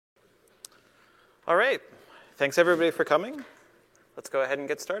All right. Thanks, everybody, for coming. Let's go ahead and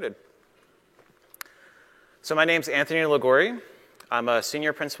get started. So my name's Anthony Liguori. I'm a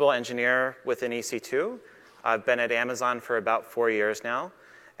senior principal engineer within EC2. I've been at Amazon for about 4 years now,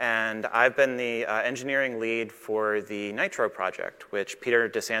 and I've been the engineering lead for the Nitro project, which Peter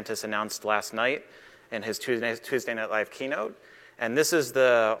DeSantis announced last night in his Tuesday Night Live keynote. And this is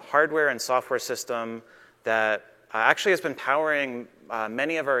the hardware and software system that actually has been powering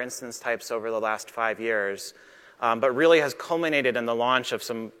many of our instance types over the last 5 years, but really has culminated in the launch of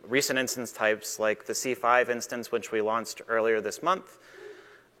some recent instance types like the C5 instance, which we launched earlier this month.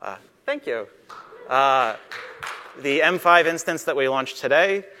 Thank you. The M5 instance that we launched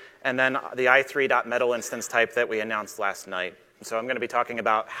today, and then the i3.metal instance type that we announced last night. So I'm going to be talking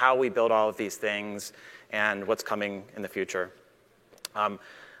about how we build all of these things and what's coming in the future.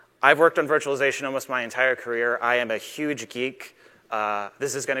 I've worked on virtualization almost my entire career. I am a huge geek.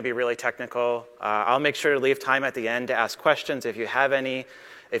 This is going to be really technical. I'll make sure to leave time at the end to ask questions if you have any.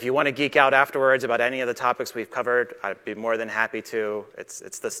 If you want to geek out afterwards about any of the topics we've covered, I'd be more than happy to.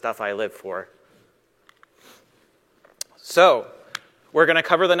 It's the stuff I live for. So we're going to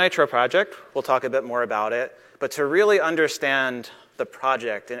cover the Nitro project. We'll talk a bit more about it. But to really understand the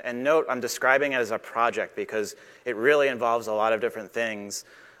project, and note I'm describing it as a project because it really involves a lot of different things.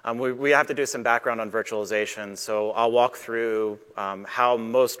 We have to do some background on virtualization, so I'll walk through how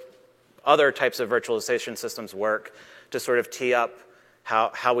most other types of virtualization systems work to sort of tee up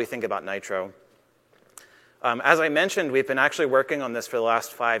how we think about Nitro. As I mentioned, we've been actually working on this for the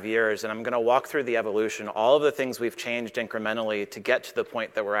last 5 years, and I'm going to walk through the evolution, all of the things we've changed incrementally to get to the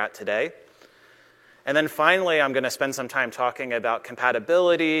point that we're at today. And then finally, I'm going to spend some time talking about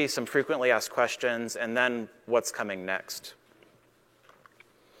compatibility, some frequently asked questions, and then what's coming next.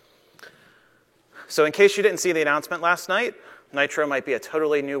 So in case you didn't see the announcement last night, Nitro might be a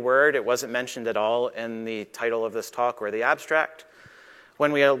totally new word. It wasn't mentioned at all in the title of this talk or the abstract.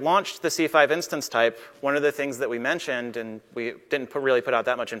 When we launched the C5 instance type, one of the things that we mentioned, and we didn't really put out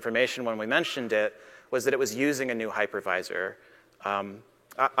that much information when we mentioned it, was that it was using a new hypervisor.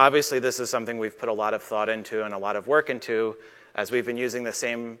 Obviously, this is something we've put a lot of thought into and a lot of work into, as we've been using the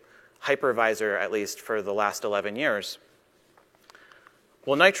same hypervisor, at least, for the last 11 years.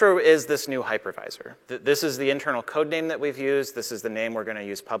 Well, Nitro is this new hypervisor. This is the internal code name that we've used. This is the name we're going to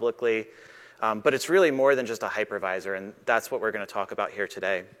use publicly. But it's really more than just a hypervisor, and that's what we're going to talk about here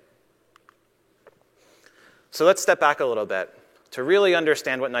today. So let's step back a little bit. To really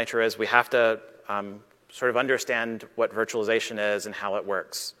understand what Nitro is, we have to sort of understand what virtualization is and how it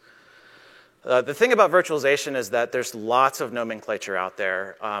works. The thing about virtualization is that there's lots of nomenclature out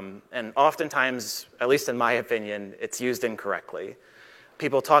there, and oftentimes, at least in my opinion, it's used incorrectly.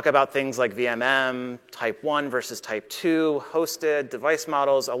 People talk about things like VMM, type 1 versus type 2, hosted, device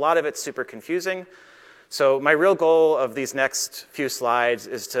models. A lot of it's super confusing. So my real goal of these next few slides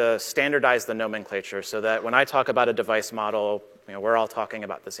is to standardize the nomenclature so that when I talk about a device model, we're all talking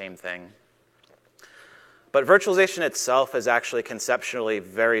about the same thing. But virtualization itself is actually conceptually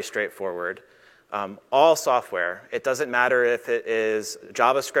very straightforward. All software, it doesn't matter if it is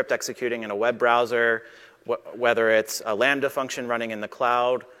JavaScript executing in a web browser, whether it's a Lambda function running in the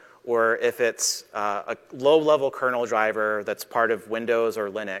cloud, or if it's a low-level kernel driver that's part of Windows or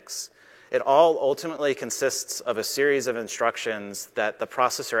Linux. It all ultimately consists of a series of instructions that the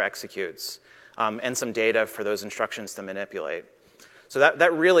processor executes, and some data for those instructions to manipulate. So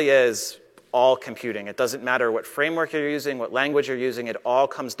that really is all computing. It doesn't matter what framework you're using, what language you're using, it all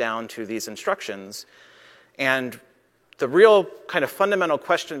comes down to these instructions. And the real kind of fundamental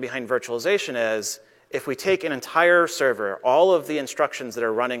question behind virtualization is, if we take an entire server, all of the instructions that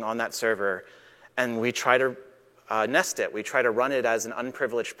are running on that server, and we try to nest it, we try to run it as an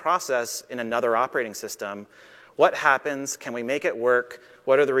unprivileged process in another operating system, what happens? Can we make it work?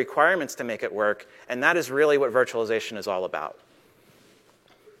 What are the requirements to make it work? And that is really what virtualization is all about.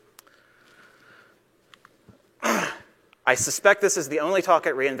 I suspect this is the only talk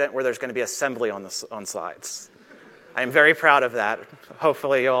at reInvent where there's going to be assembly on slides. I'm very proud of that.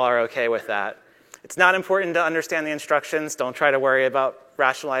 Hopefully you all are okay with that. It's not important to understand the instructions. Don't try to worry about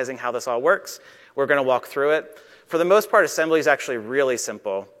rationalizing how this all works. We're going to walk through it. For the most part, assembly is actually really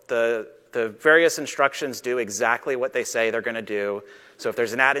simple. The various instructions do exactly what they say they're going to do. So if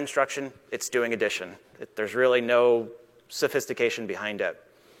there's an add instruction, it's doing addition. There's really no sophistication behind it.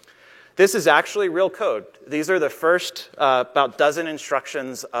 This is actually real code. These are the first about dozen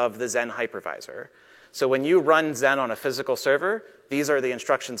instructions of the Xen hypervisor. So when you run Xen on a physical server, these are the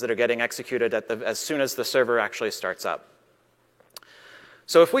instructions that are getting executed as soon as the server actually starts up.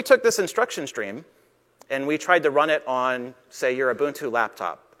 So if we took this instruction stream and we tried to run it on, say, your Ubuntu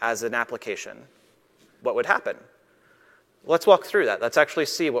laptop as an application, what would happen? Let's walk through that. Let's actually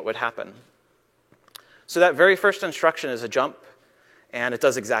see what would happen. So that very first instruction is a jump, and it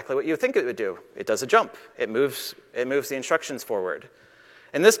does exactly what you would think it would do. It does a jump. It moves the instructions forward.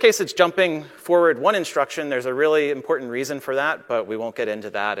 In this case, it's jumping forward one instruction. There's a really important reason for that, but we won't get into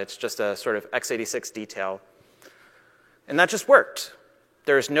that. It's just a sort of x86 detail. And that just worked.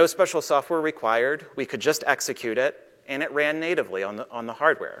 There's no special software required. We could just execute it, and it ran natively on the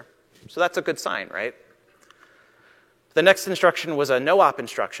hardware. So that's a good sign, right? The next instruction was a no-op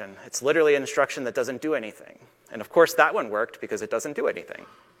instruction. It's literally an instruction that doesn't do anything. And of course, that one worked because it doesn't do anything.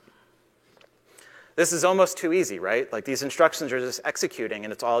 This is almost too easy, right? Like these instructions are just executing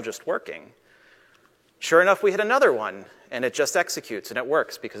and it's all just working. Sure enough, we hit another one and it just executes and it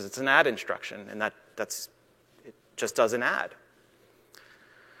works because it's an add instruction and it just does an add.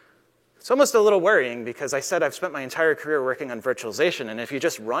 It's almost a little worrying because I said I've spent my entire career working on virtualization, and if you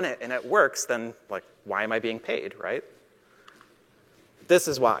just run it and it works, then like, why am I being paid, right? This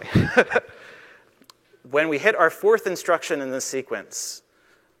is why. When we hit our fourth instruction in this sequence,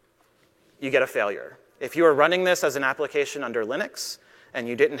 you get a failure. If you were running this as an application under Linux and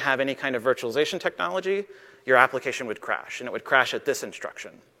you didn't have any kind of virtualization technology, your application would crash, and it would crash at this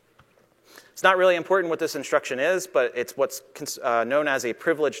instruction. It's not really important what this instruction is, but it's what's known as a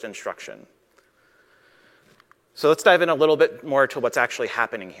privileged instruction. So let's dive in a little bit more to what's actually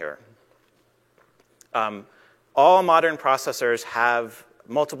happening here. All modern processors have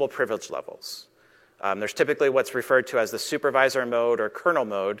multiple privilege levels. There's typically what's referred to as the supervisor mode or kernel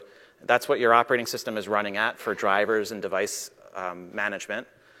mode. That's what your operating system is running at for drivers and device management.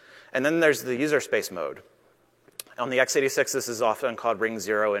 And then there's the user space mode. On the x86, this is often called ring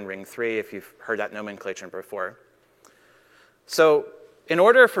 0 and ring 3, if you've heard that nomenclature before. So in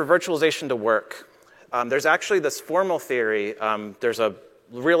order for virtualization to work, there's actually this formal theory. There's a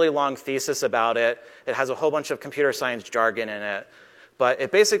really long thesis about it. It has a whole bunch of computer science jargon in it. But it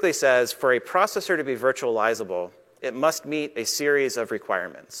basically says for a processor to be virtualizable, it must meet a series of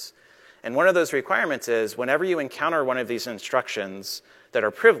requirements. And one of those requirements is whenever you encounter one of these instructions that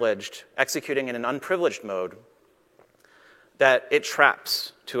are privileged, executing in an unprivileged mode, that it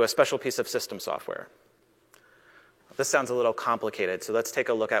traps to a special piece of system software. This sounds a little complicated, so let's take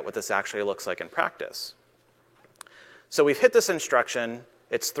a look at what this actually looks like in practice. So we've hit this instruction.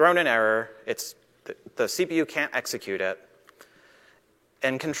 It's thrown an error. The CPU can't execute it.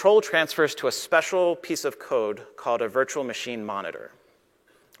 And control transfers to a special piece of code called a virtual machine monitor,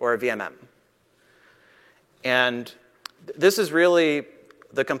 or a VMM. And this is really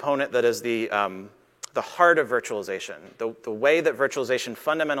the component that is the heart of virtualization. The way that virtualization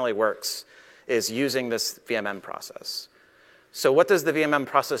fundamentally works is using this VMM process. So what does the VMM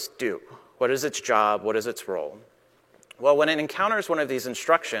process do? What is its job? What is its role? Well, when it encounters one of these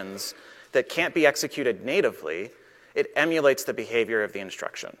instructions that can't be executed natively, it emulates the behavior of the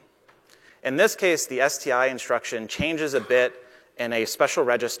instruction. In this case, the STI instruction changes a bit in a special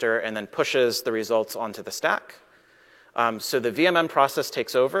register and then pushes the results onto the stack. So the VMM process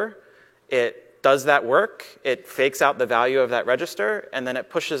takes over. It does that work. It fakes out the value of that register, and then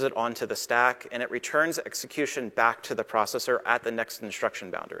it pushes it onto the stack, and it returns execution back to the processor at the next instruction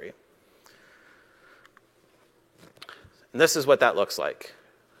boundary. And this is what that looks like.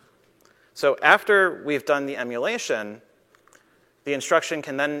 So after we've done the emulation, the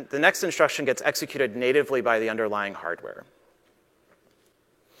next instruction gets executed natively by the underlying hardware.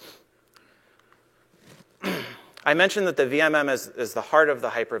 I mentioned that the VMM is the heart of the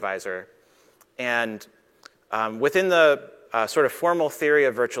hypervisor. And within the sort of formal theory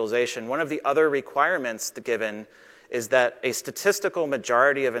of virtualization, one of the other requirements given is that a statistical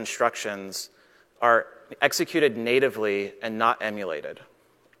majority of instructions are executed natively and not emulated.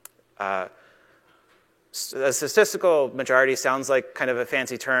 A statistical majority sounds like kind of a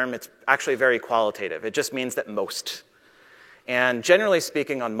fancy term. It's actually very qualitative. It just means that most. And generally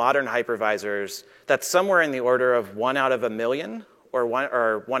speaking, on modern hypervisors, that's somewhere in the order of 1 out of a million or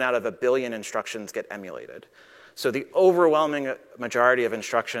 1 out of a billion instructions get emulated. So the overwhelming majority of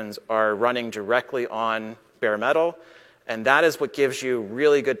instructions are running directly on bare metal, and that is what gives you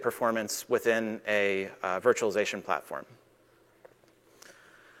really good performance within a virtualization platform.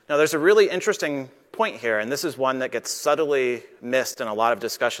 Now, there's a really interesting point here, and this is one that gets subtly missed in a lot of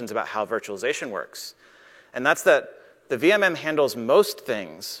discussions about how virtualization works. And that's that the VMM handles most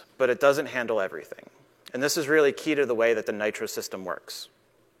things, but it doesn't handle everything. And this is really key to the way that the Nitro system works.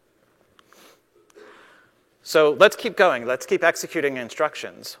 So let's keep going. Let's keep executing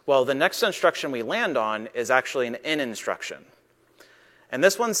instructions. Well, the next instruction we land on is actually an in instruction. And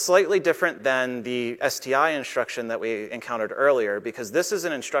this one's slightly different than the STI instruction that we encountered earlier, because this is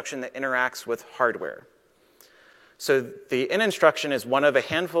an instruction that interacts with hardware. So the in instruction is one of a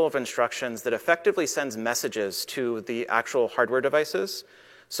handful of instructions that effectively sends messages to the actual hardware devices.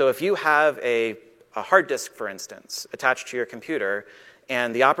 So if you have a hard disk, for instance, attached to your computer,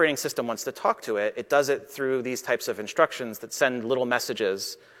 and the operating system wants to talk to it, it does it through these types of instructions that send little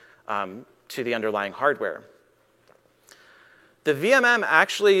messages to the underlying hardware. The VMM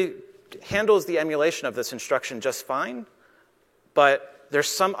actually handles the emulation of this instruction just fine, but there's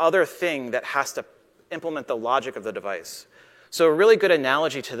some other thing that has to implement the logic of the device. So a really good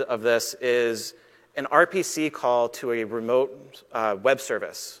analogy of this is an RPC call to a remote web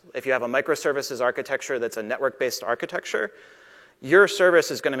service. If you have a microservices architecture that's a network-based architecture, your service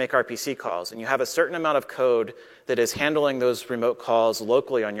is going to make RPC calls, and you have a certain amount of code that is handling those remote calls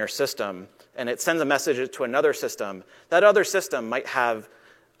locally on your system, and it sends a message to another system. That other system might have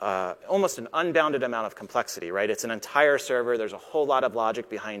almost an unbounded amount of complexity, right? It's an entire server. There's a whole lot of logic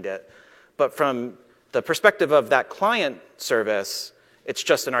behind it. But from the perspective of that client service, it's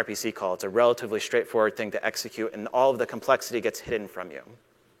just an RPC call. It's a relatively straightforward thing to execute, and all of the complexity gets hidden from you.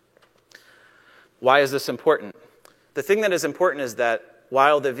 Why is this important? The thing that is important is that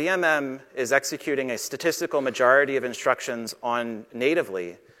while the VMM is executing a statistical majority of instructions on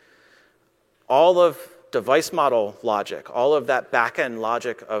natively, all of device model logic, all of that back-end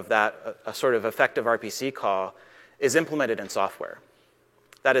logic of that sort of effective RPC call is implemented in software.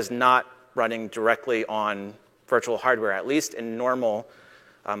 That is not running directly on virtual hardware, at least in normal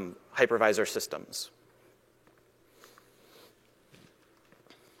hypervisor systems.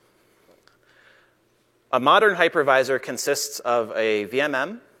 A modern hypervisor consists of a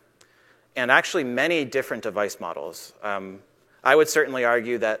VMM and actually many different device models. I would certainly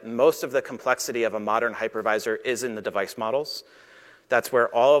argue that most of the complexity of a modern hypervisor is in the device models. That's where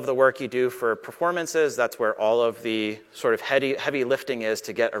all of the work you do for performance is. That's where all of the sort of heavy lifting is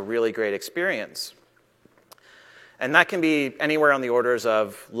to get a really great experience. And that can be anywhere on the orders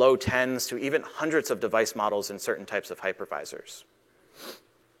of low tens to even hundreds of device models in certain types of hypervisors.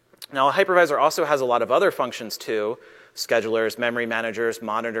 Now, a hypervisor also has a lot of other functions too: schedulers, memory managers,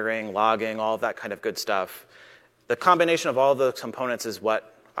 monitoring, logging, all of that kind of good stuff. The combination of all of those components is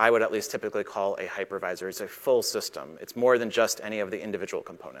what I would at least typically call a hypervisor. It's a full system. It's more than just any of the individual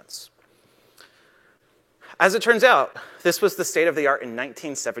components. As it turns out, this was the state of the art in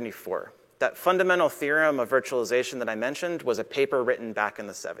 1974. That fundamental theorem of virtualization that I mentioned was a paper written back in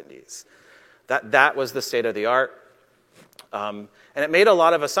the 70s. That was the state of the art. And it made a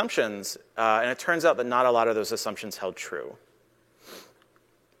lot of assumptions, and it turns out that not a lot of those assumptions held true.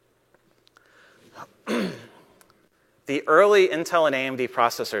 The early Intel and AMD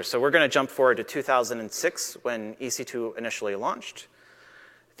processors, so we're going to jump forward to 2006 when EC2 initially launched.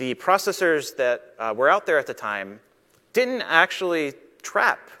 The processors that were out there at the time didn't actually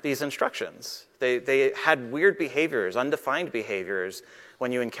trap these instructions. They had weird behaviors, undefined behaviors,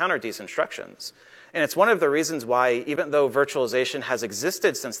 when you encountered these instructions. And it's one of the reasons why, even though virtualization has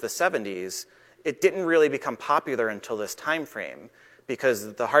existed since the 70s, it didn't really become popular until this time frame,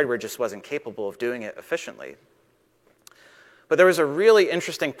 because the hardware just wasn't capable of doing it efficiently. But there was a really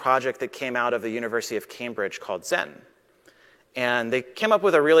interesting project that came out of the University of Cambridge called Zen. And they came up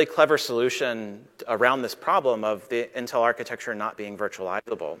with a really clever solution around this problem of the Intel architecture not being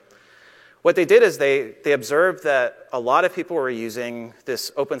virtualizable. What they did is they observed that a lot of people were using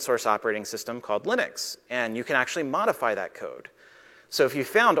this open source operating system called Linux, and you can actually modify that code. So if you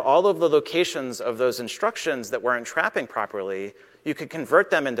found all of the locations of those instructions that weren't trapping properly, you could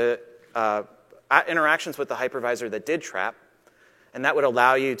convert them into interactions with the hypervisor that did trap, and that would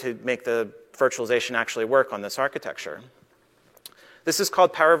allow you to make the virtualization actually work on this architecture. This is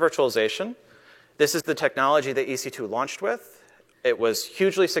called power virtualization. This is the technology that EC2 launched with. It was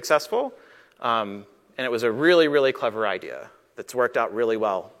hugely successful, and it was a really, really clever idea that's worked out really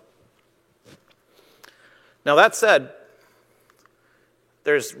well. Now, that said,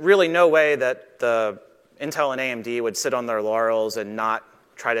 there's really no way that the Intel and AMD would sit on their laurels and not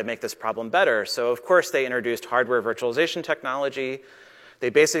try to make this problem better. So, of course, they introduced hardware virtualization technology. They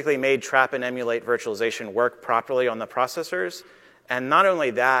basically made trap and emulate virtualization work properly on the processors. And not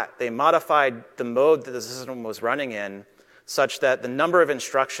only that, they modified the mode that the system was running in such that the number of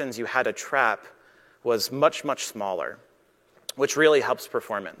instructions you had to trap was much, much smaller, which really helps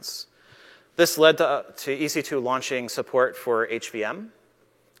performance. This led to EC2 launching support for HVM.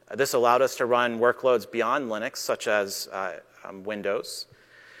 This allowed us to run workloads beyond Linux, such as Windows.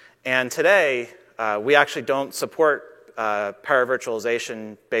 And today, we actually don't support power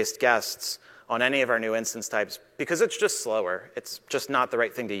virtualization-based guests on any of our new instance types because it's just slower. It's just not the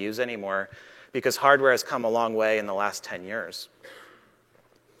right thing to use anymore because hardware has come a long way in the last 10 years.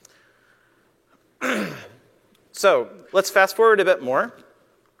 So let's fast forward a bit more,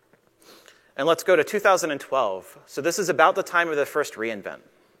 and let's go to 2012. So this is about the time of the first reInvent,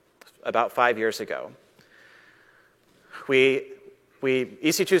 about 5 years ago.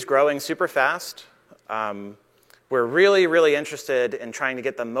 EC2 is growing super fast. We're really, really interested in trying to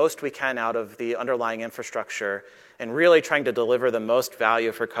get the most we can out of the underlying infrastructure and really trying to deliver the most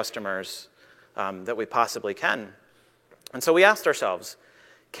value for customers that we possibly can. And so we asked ourselves,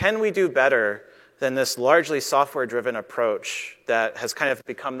 can we do better than this largely software-driven approach that has kind of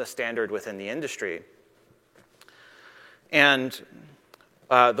become the standard within the industry? And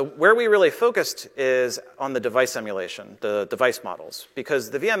where we really focused is on the device emulation, the device models, because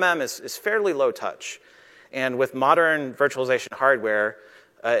the VMM is fairly low touch. And with modern virtualization hardware,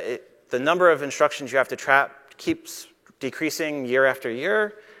 the number of instructions you have to trap keeps decreasing year after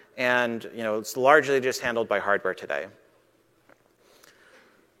year, and it's largely just handled by hardware today.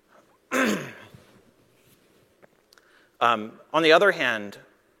 On the other hand,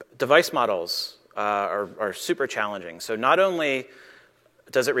 device models are super challenging. So not only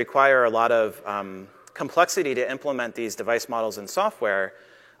does it require a lot of complexity to implement these device models in software,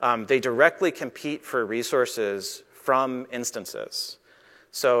 they directly compete for resources from instances.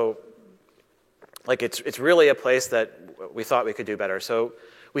 So it's really a place that we thought we could do better. So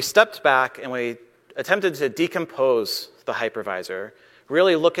we stepped back and we attempted to decompose the hypervisor,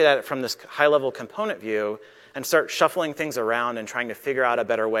 really look at it from this high-level component view, and start shuffling things around and trying to figure out a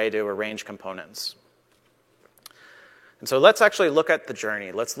better way to arrange components. And so let's actually look at the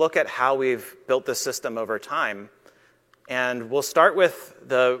journey. Let's look at how we've built this system over time. And we'll start with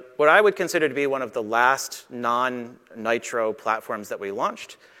what I would consider to be one of the last non-Nitro platforms that we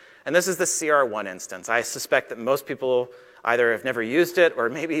launched. And this is the CR1 instance. I suspect that most people either have never used it or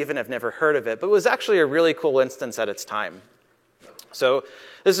maybe even have never heard of it, but it was actually a really cool instance at its time. So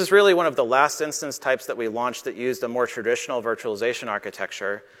this is really one of the last instance types that we launched that used a more traditional virtualization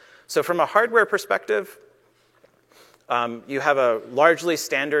architecture. So from a hardware perspective, you have a largely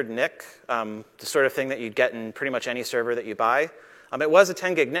standard NIC, the sort of thing that you'd get in pretty much any server that you buy. It was a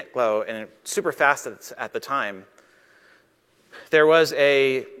 10 gig NIC low and super fast at the time. There was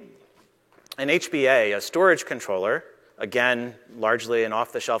an HBA, a storage controller, again, largely an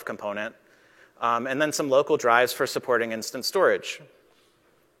off-the-shelf component, and then some local drives for supporting instant storage.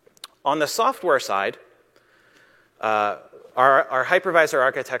 On the software side, our hypervisor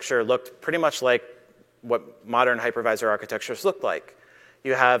architecture looked pretty much like what modern hypervisor architectures look like.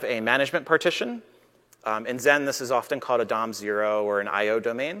 You have a management partition. In Xen, this is often called a DOM0 or an IO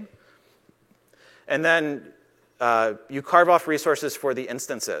domain. And then you carve off resources for the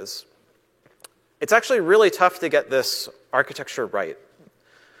instances. It's actually really tough to get this architecture right.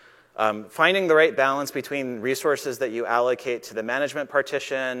 Finding the right balance between resources that you allocate to the management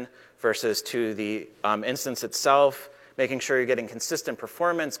partition versus to the instance itself, making sure you're getting consistent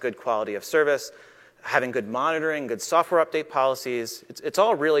performance, good quality of service, having good monitoring, good software update policies. It's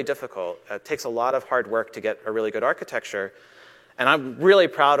all really difficult. It takes a lot of hard work to get a really good architecture. And I'm really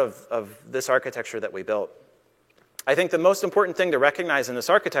proud of this architecture that we built. I think the most important thing to recognize in this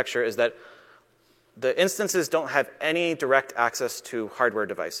architecture is that the instances don't have any direct access to hardware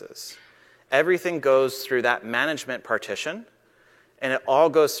devices. Everything goes through that management partition, and it all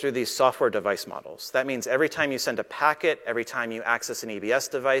goes through these software device models. That means every time you send a packet, every time you access an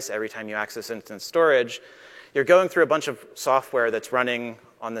EBS device, every time you access instant storage, you're going through a bunch of software that's running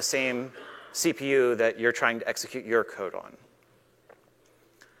on the same CPU that you're trying to execute your code on.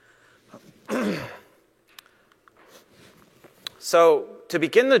 So to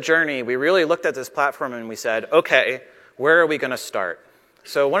begin the journey, we really looked at this platform and we said, OK, where are we going to start?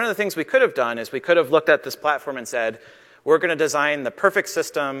 So one of the things we could have done is we could have looked at this platform and said, we're going to design the perfect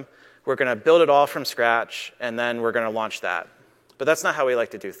system, we're going to build it all from scratch, and then we're going to launch that. But that's not how we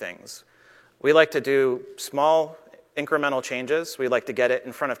like to do things. We like to do small incremental changes. We like to get it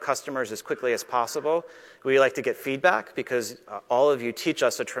in front of customers as quickly as possible. We like to get feedback because all of you teach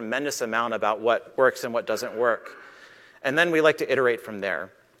us a tremendous amount about what works and what doesn't work. And then we like to iterate from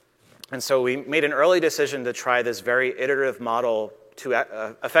there. And so we made an early decision to try this very iterative model to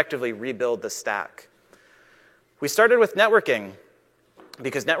effectively rebuild the stack. We started with networking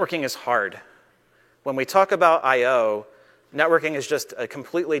because networking is hard. When we talk about I/O, networking is just a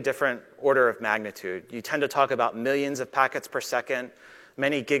completely different order of magnitude. You tend to talk about millions of packets per second,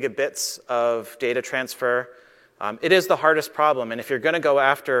 many gigabits of data transfer. It is the hardest problem. And if you're going to go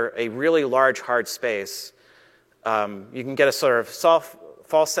after a really large, hard space, you can get a sort of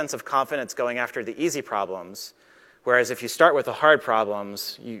false sense of confidence going after the easy problems, whereas if you start with the hard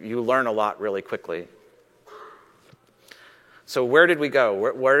problems, you learn a lot really quickly. So where did we go?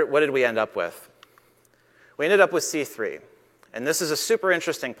 What did we end up with? we ended up with C3. And this is a super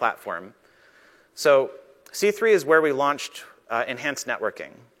interesting platform. So C3 is where we launched enhanced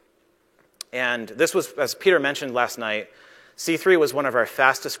networking. And this was, as Peter mentioned last night, C3 was one of our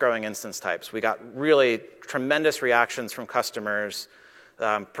fastest growing instance types. We got really tremendous reactions from customers.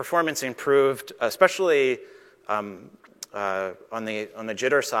 Performance improved, especially on the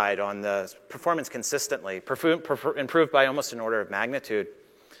jitter side, on the performance consistently, improved by almost an order of magnitude.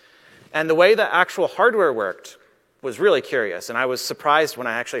 And the way the actual hardware worked was really curious, and I was surprised when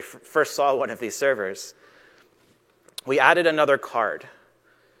I actually first saw one of these servers. We added another card.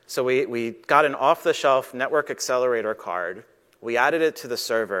 So we got an off-the-shelf network accelerator card. We added it to the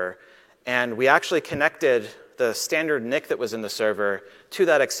server, and we actually connected the standard NIC that was in the server to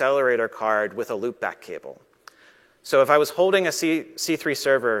that accelerator card with a loopback cable. So if I was holding a C3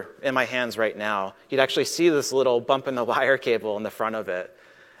 server in my hands right now, you'd actually see this little bump in the wire cable in the front of it.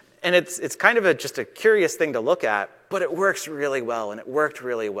 And it's kind of just a curious thing to look at, but it works really well, and it worked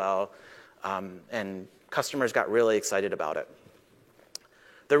really well, and customers got really excited about it.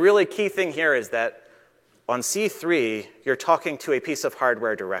 The really key thing here is that on C3, you're talking to a piece of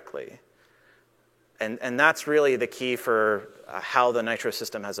hardware directly. And that's really the key for how the Nitro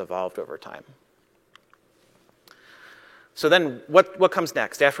system has evolved over time. So then what comes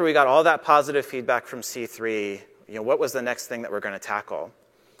next? After we got all that positive feedback from C3, what was the next thing that we're going to tackle?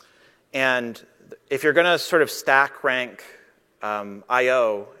 And if you're going to sort of stack rank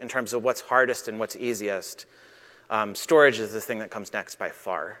I/O in terms of what's hardest and what's easiest, storage is the thing that comes next by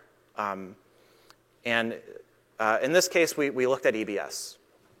far. In this case, we looked at EBS.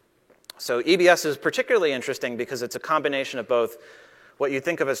 So EBS is particularly interesting because it's a combination of both what you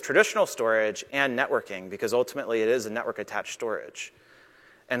think of as traditional storage and networking, because ultimately it is a network-attached storage.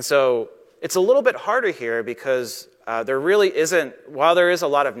 And so it's a little bit harder here because there really isn't, while there is a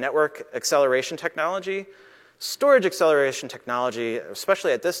lot of network acceleration technology, storage acceleration technology,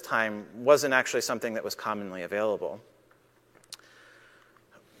 especially at this time, wasn't actually something that was commonly available.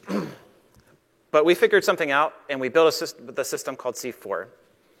 But we figured something out, and we built the system called C4.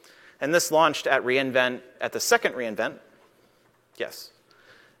 And this launched at reInvent, at the second reInvent, yes,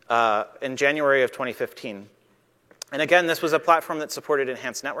 in January of 2015. And again, this was a platform that supported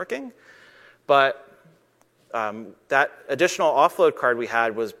enhanced networking, but that additional offload card we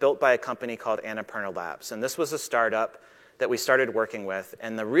had was built by a company called Annapurna Labs. And this was a startup that we started working with.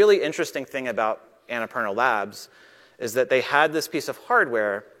 And the really interesting thing about Annapurna Labs is that they had this piece of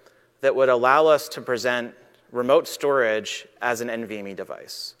hardware that would allow us to present remote storage as an NVMe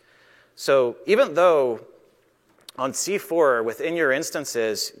device. So even though on C4, within your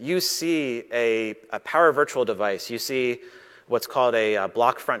instances, you see a Power Virtual device, you see what's called a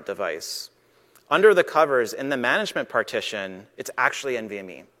block front device, under the covers in the management partition, it's actually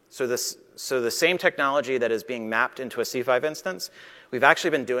NVMe. So the same technology that is being mapped into a C5 instance, we've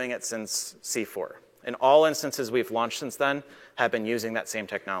actually been doing it since C4. And all instances we've launched since then have been using that same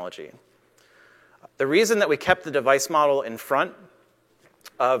technology. The reason that we kept the device model in front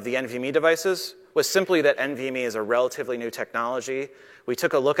of the NVMe devices was simply that NVMe is a relatively new technology. We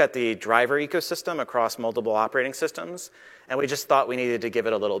took a look at the driver ecosystem across multiple operating systems, and we just thought we needed to give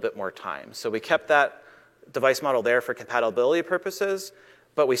it a little bit more time. So we kept that device model there for compatibility purposes,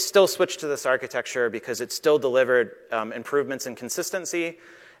 but we still switched to this architecture because it still delivered improvements in consistency.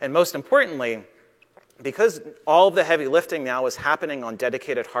 And most importantly, because all of the heavy lifting now was happening on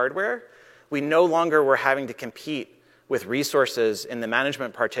dedicated hardware, we no longer were having to compete with resources in the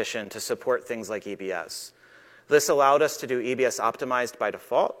management partition to support things like EBS. This allowed us to do EBS optimized by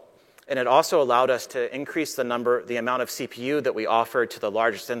default, and it also allowed us to increase the amount of CPU that we offered to the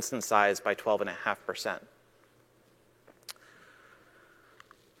largest instance size by 12.5%.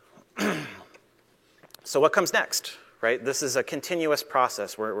 So what comes next, right? This is a continuous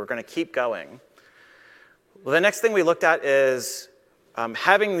process. We're going to keep going. Well, the next thing we looked at is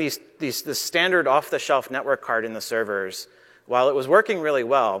having this standard off-the-shelf network card in the servers. While it was working really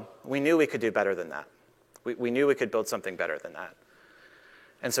well, we knew we could do better than that. We knew we could build something better than that.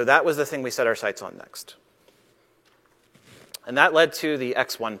 And so that was the thing we set our sights on next. And that led to the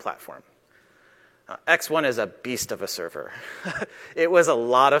X1 platform. X1 is a beast of a server. It was a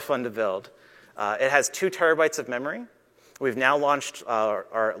lot of fun to build. It has 2 terabytes of memory. We've now launched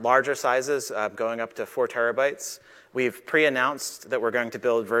our larger sizes, going up to 4 terabytes. We've pre-announced that we're going to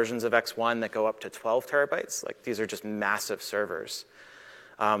build versions of X1 that go up to 12 terabytes. Like, these are just massive servers.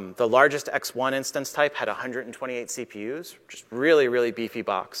 The largest X1 instance type had 128 CPUs, just really, really beefy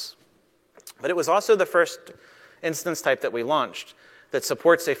box. But it was also the first instance type that we launched that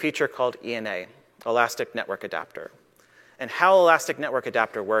supports a feature called ENA, Elastic Network Adapter. And how Elastic Network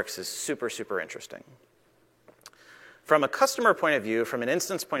Adapter works is super, super interesting. From a customer point of view, from an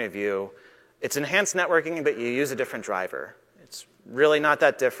instance point of view, it's enhanced networking, but you use a different driver. It's really not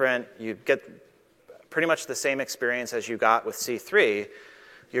that different. You get pretty much the same experience as you got with C3.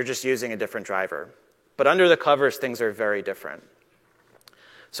 You're just using a different driver. But under the covers, things are very different.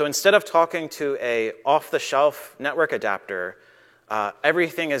 So instead of talking to a off-the-shelf network adapter,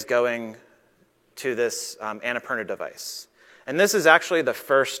 everything is going to this Annapurna device. And this is actually the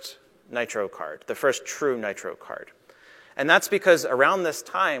first Nitro card, the first true Nitro card. And that's because around this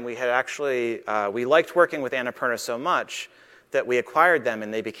time, we had actually, we liked working with Annapurna so much that we acquired them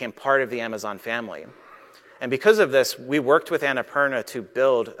and they became part of the Amazon family. And because of this, we worked with Annapurna to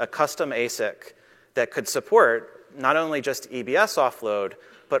build a custom ASIC that could support not only just EBS offload,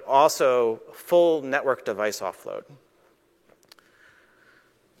 but also full network device offload.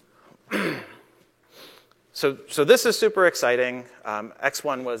 So this is super exciting.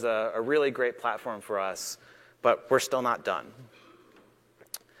 X1 was a really great platform for us, but we're still not done.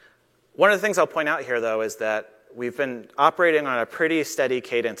 One of the things I'll point out here, though, is that we've been operating on a pretty steady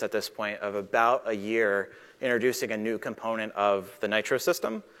cadence at this point of about a year introducing a new component of the Nitro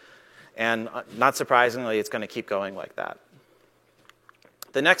system. And not surprisingly, it's going to keep going like that.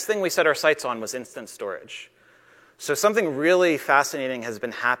 The next thing we set our sights on was instance storage. So something really fascinating has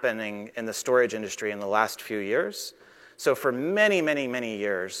been happening in the storage industry in the last few years. So for many, many, many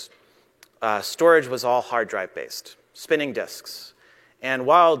years, storage was all hard drive based, spinning disks. And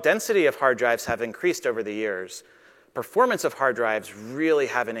while density of hard drives have increased over the years, performance of hard drives really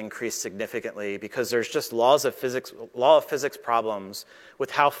haven't increased significantly because there's just law of physics problems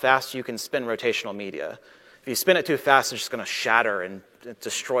with how fast you can spin rotational media. If you spin it too fast, it's just going to shatter and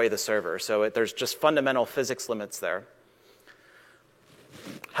destroy the server. So there's just fundamental physics limits there.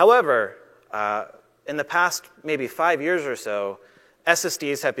 However, in the past maybe 5 years or so,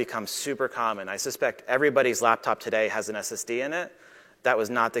 SSDs have become super common. I suspect everybody's laptop today has an SSD in it. That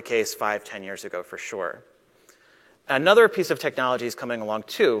was not the case 5, 10 years ago for sure. Another piece of technology is coming along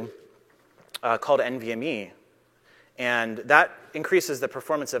too, called NVMe. And that increases the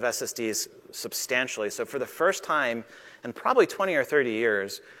performance of SSDs substantially. So for the first time in probably 20 or 30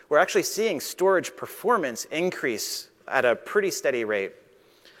 years, we're actually seeing storage performance increase at a pretty steady rate.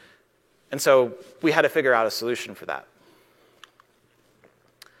 And so we had to figure out a solution for that.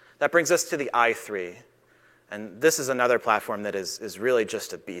 That brings us to the i3. And this is another platform that is really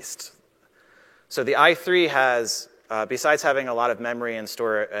just a beast. So the i3 has, besides having a lot of memory and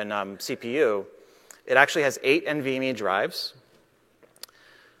CPU, it actually has 8 NVMe drives.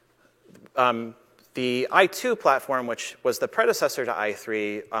 The i2 platform, which was the predecessor to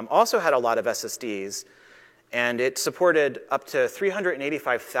i3, also had a lot of SSDs, and it supported up to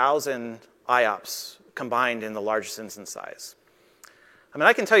 385,000 IOPS combined in the largest instance size. I mean,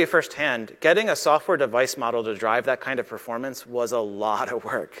 I can tell you firsthand, getting a software device model to drive that kind of performance was a lot of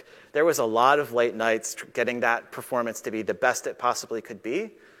work. There was a lot of late nights getting that performance to be the best it possibly could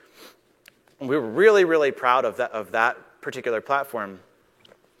be. And we were really, really proud of that particular platform.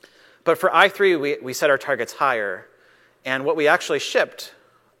 But for i3, we set our targets higher. And what we actually shipped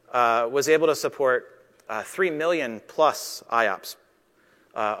was able to support 3 million plus IOPS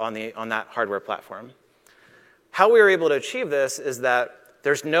on that hardware platform. How we were able to achieve this is that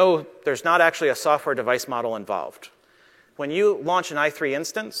there's not actually a software device model involved. When you launch an i3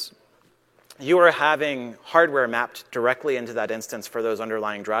 instance, you are having hardware mapped directly into that instance for those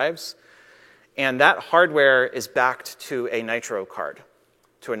underlying drives. And that hardware is backed to a Nitro card,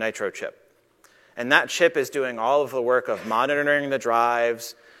 to a Nitro chip. And that chip is doing all of the work of monitoring the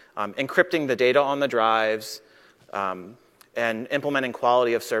drives, encrypting the data on the drives, and implementing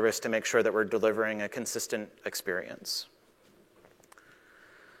quality of service to make sure that we're delivering a consistent experience.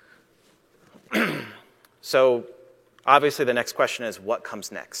 So obviously the next question is, what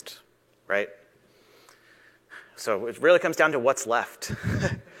comes next, right? So it really comes down to what's left.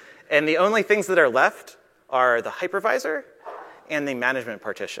 And the only things that are left are the hypervisor and the management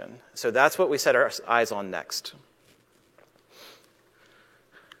partition. So that's what we set our eyes on next.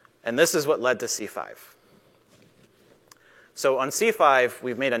 And this is what led to C5. So on C5,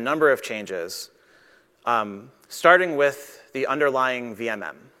 we've made a number of changes, starting with the underlying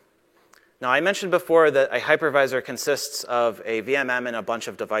VMM. Now, I mentioned before that a hypervisor consists of a VMM and a bunch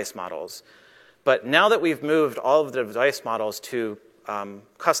of device models. But now that we've moved all of the device models to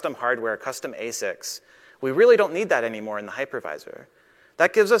custom hardware, custom ASICs, we really don't need that anymore in the hypervisor.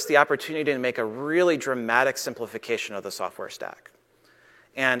 That gives us the opportunity to make a really dramatic simplification of the software stack.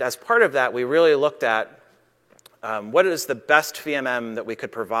 And as part of that, we really looked at what is the best VMM that we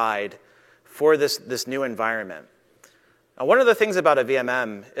could provide for this new environment. Now, one of the things about a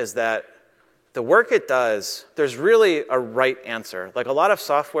VMM is that the work it does, there's really a right answer. Like a lot of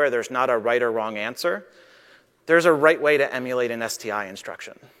software, there's not a right or wrong answer. There's a right way to emulate an STI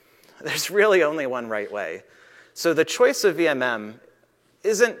instruction. There's really only one right way. So the choice of VMM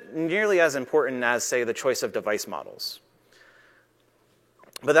isn't nearly as important as, say, the choice of device models.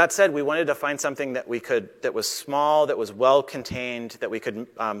 But that said, we wanted to find something that was small, that was well contained, that we could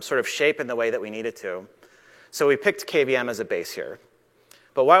sort of shape in the way that we needed to. So we picked KVM as a base here.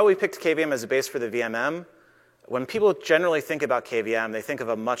 But while we picked KVM as a base for the VMM, when people generally think about KVM, they think of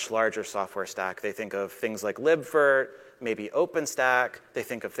a much larger software stack. They think of things like libvirt, maybe OpenStack. They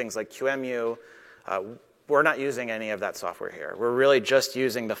think of things like QEMU. We're not using any of that software here. We're really just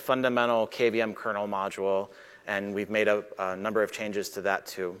using the fundamental KVM kernel module, and we've made a number of changes to that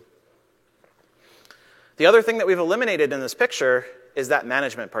too. The other thing that we've eliminated in this picture is that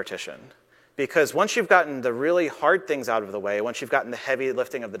management partition. Because once you've gotten the really hard things out of the way, once you've gotten the heavy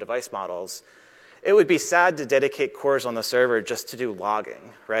lifting of the device models, it would be sad to dedicate cores on the server just to do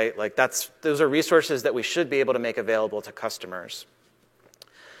logging, right? Like those are resources that we should be able to make available to customers.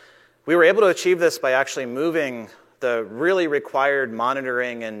 We were able to achieve this by actually moving the really required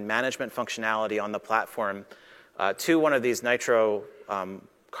monitoring and management functionality on the platform to one of these Nitro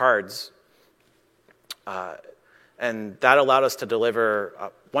cards. And that allowed us to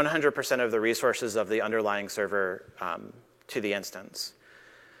deliver 100% of the resources of the underlying server to the instance.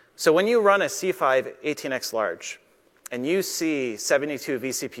 So when you run a C5 18x large and you see 72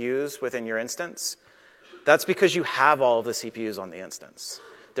 vCPUs within your instance, that's because you have all of the CPUs on the instance.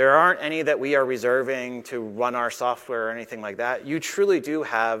 There aren't any that we are reserving to run our software or anything like that. You truly do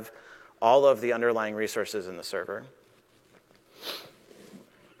have all of the underlying resources in the server.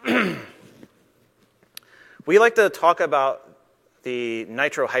 We like to talk about the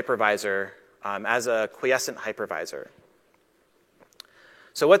Nitro hypervisor as a quiescent hypervisor.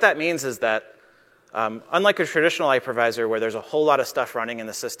 So what that means is that unlike a traditional hypervisor where there's a whole lot of stuff running in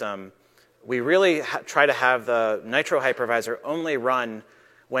the system, we really try to have the Nitro hypervisor only run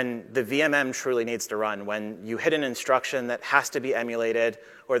when the VMM truly needs to run, when you hit an instruction that has to be emulated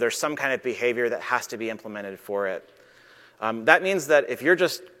or there's some kind of behavior that has to be implemented for it. That means that if you're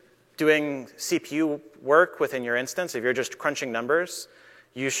just doing CPU work within your instance, if you're just crunching numbers,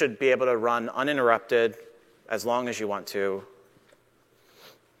 you should be able to run uninterrupted as long as you want to.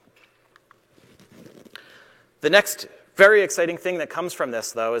 The next very exciting thing that comes from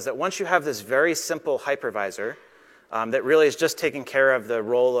this, though, is that once you have this very simple hypervisor that really is just taking care of the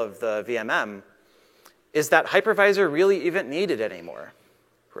role of the VMM, is that hypervisor really even needed anymore?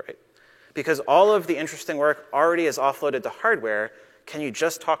 Right? Because all of the interesting work already is offloaded to hardware. Can you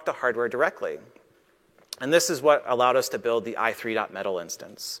just talk to hardware directly? And this is what allowed us to build the i3.metal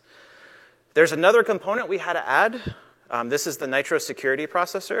instance. There's another component we had to add. This is the Nitro security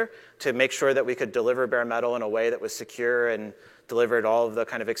processor to make sure that we could deliver bare metal in a way that was secure and delivered all of the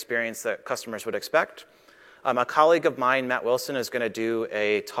kind of experience that customers would expect. A colleague of mine, Matt Wilson, is going to do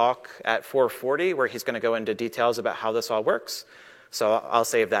a talk at 440 where he's going to go into details about how this all works. So I'll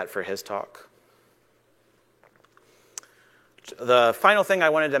save that for his talk. The final thing I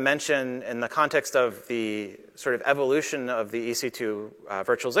wanted to mention in the context of the sort of evolution of the EC2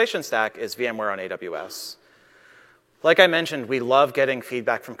 virtualization stack is VMware on AWS. Like I mentioned, we love getting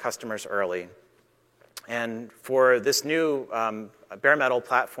feedback from customers early. And for this new bare metal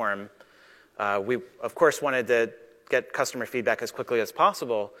platform, we, of course, wanted to get customer feedback as quickly as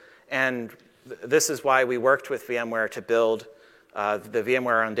possible. And this is why we worked with VMware to build the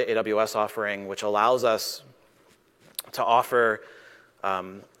VMware on AWS offering, which allows us to offer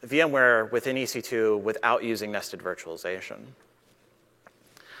VMware within EC2 without using nested virtualization.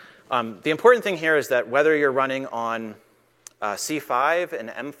 The important thing here is that whether you're running on C5 and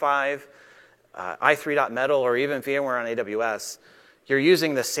M5, i3.metal, or even VMware on AWS, you're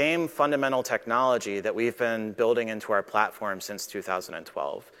using the same fundamental technology that we've been building into our platform since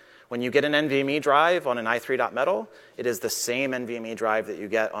 2012. When you get an NVMe drive on an i3.metal, it is the same NVMe drive that you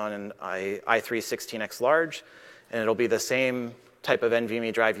get on an i3 16X large, and it'll be the same type of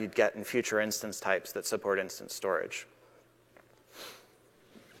NVMe drive you'd get in future instance types that support instance storage.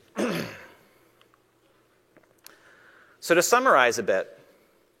 So to summarize a bit,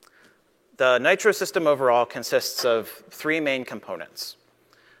 the Nitro system overall consists of three main components.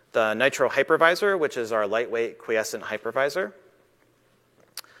 The Nitro hypervisor, which is our lightweight quiescent hypervisor.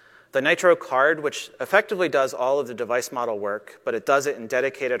 The Nitro card, which effectively does all of the device model work, but it does it in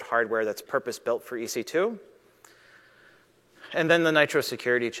dedicated hardware that's purpose-built for EC2. And then the Nitro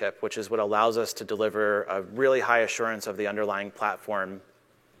security chip, which is what allows us to deliver a really high assurance of the underlying platform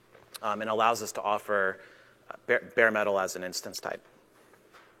and allows us to offer bare metal as an instance type.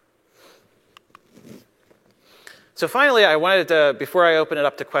 So finally, I wanted to, before I open it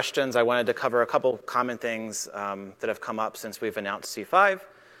up to questions, I wanted to cover a couple common things that have come up since we've announced C5.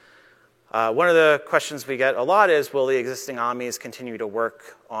 One of the questions we get a lot is, will the existing AMIs continue to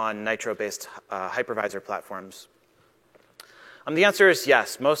work on Nitro-based hypervisor platforms? The answer is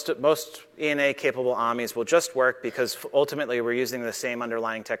yes. Most ENA-capable AMIs will just work because ultimately we're using the same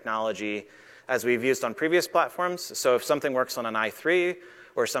underlying technology as we've used on previous platforms. So if something works on an i3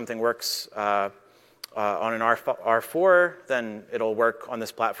 or something works on an R4, then it'll work on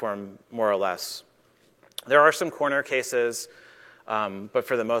this platform more or less. There are some corner cases, but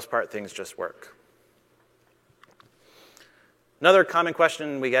for the most part, things just work. Another common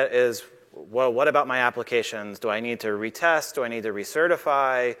question we get is, well, what about my applications? Do I need to retest? Do I need to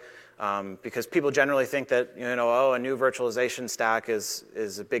recertify? Because people generally think that, a new virtualization stack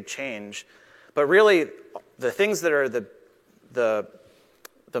is a big change. But really, the things that are the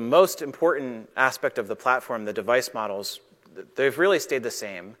most important aspect of the platform, the device models, they've really stayed the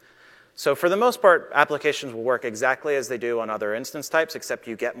same. So for the most part, applications will work exactly as they do on other instance types, except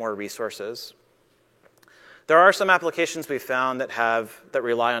you get more resources. There are some applications we've found that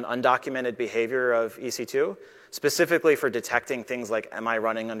rely on undocumented behavior of EC2, specifically for detecting things like, am I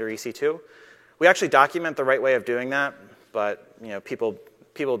running under EC2? We actually document the right way of doing that, but people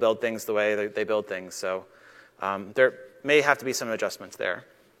build things the way they build things, so there may have to be some adjustments there.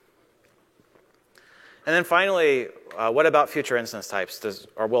 And then finally, what about future instance types?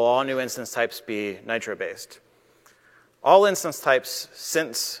 Or will all new instance types be Nitro-based? All instance types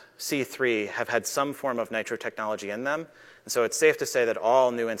since C3 have had some form of Nitro technology in them, and so it's safe to say that all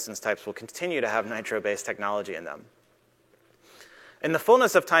new instance types will continue to have Nitro-based technology in them. In the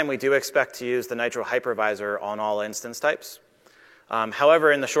fullness of time, we do expect to use the Nitro hypervisor on all instance types.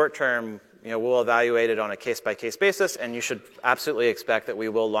 However, in the short term, we'll evaluate it on a case-by-case basis, and you should absolutely expect that we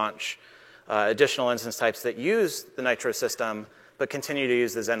will launch additional instance types that use the Nitro system, but continue to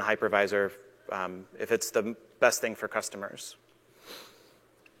use the Zen hypervisor if it's the best thing for customers.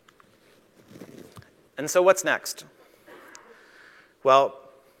 And so what's next? Well,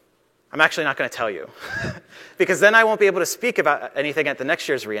 I'm actually not going to tell you, because then I won't be able to speak about anything at the next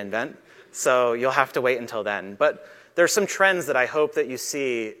year's reInvent, so you'll have to wait until then. But there's some trends that I hope that you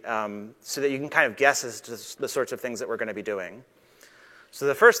see so that you can kind of guess as to the sorts of things that we're going to be doing. So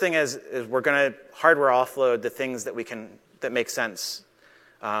the first thing is we're going to hardware offload the things that make sense.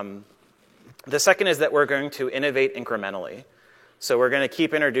 The second is that we're going to innovate incrementally. So we're going to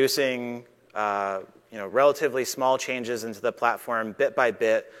keep introducing relatively small changes into the platform bit by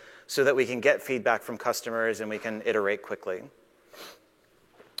bit so that we can get feedback from customers and we can iterate quickly.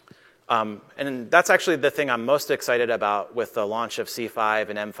 And that's actually the thing I'm most excited about with the launch of C5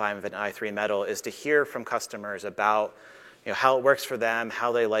 and M5 and i3 Metal is to hear from customers about how it works for them,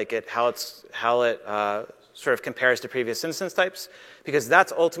 how they like it, how it sort of compares to previous instance types, because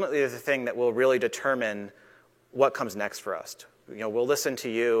that's ultimately the thing that will really determine what comes next for us. We'll listen to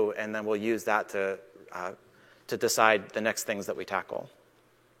you, and then we'll use that to decide the next things that we tackle.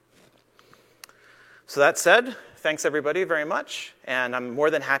 So that said, thanks everybody very much, and I'm more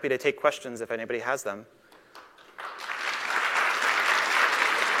than happy to take questions if anybody has them.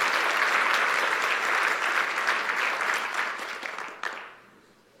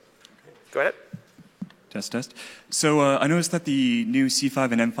 Go ahead. Test. So I noticed that the new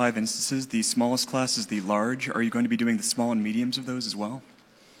C5 and M5 instances, the smallest class is the large. Are you going to be doing the small and mediums of those as well?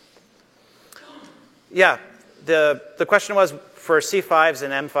 Yeah. The question was, for C5s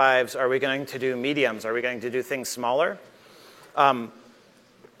and M5s, are we going to do mediums? Are we going to do things smaller?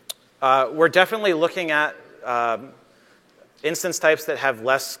 We're definitely looking at instance types that have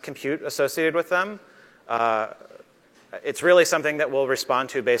less compute associated with them. It's really something that we'll respond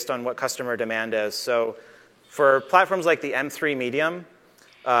to based on what customer demand is. So for platforms like the M3 Medium,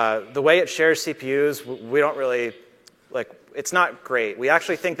 the way it shares CPUs, we don't really, it's not great. We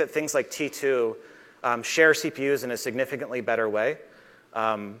actually think that things like T2 share CPUs in a significantly better way.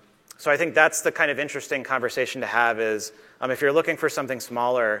 So I think that's the kind of interesting conversation to have is, if you're looking for something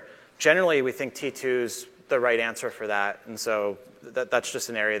smaller, generally we think T2's the right answer for that. And so that's just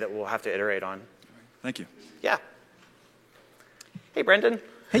an area that we'll have to iterate on. Thank you. Yeah. Hey, Brendan.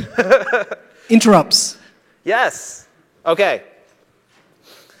 Hey. Interrupts. Yes. OK.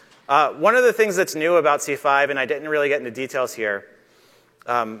 One of the things that's new about C5, and I didn't really get into details here,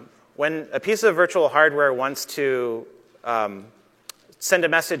 when a piece of virtual hardware wants to send a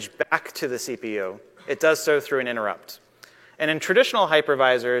message back to the CPU, it does so through an interrupt. And in traditional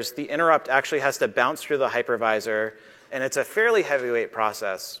hypervisors, the interrupt actually has to bounce through the hypervisor, and it's a fairly heavyweight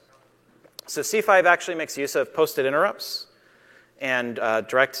process. So C5 actually makes use of posted interrupts and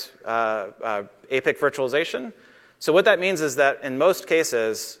direct APIC virtualization. So what that means is that in most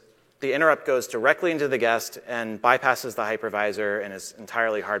cases, the interrupt goes directly into the guest and bypasses the hypervisor and is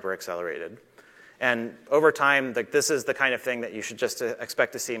entirely hardware accelerated. And over time, this is the kind of thing that you should just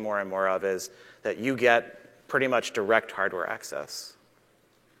expect to see more and more of, is that you get pretty much direct hardware access.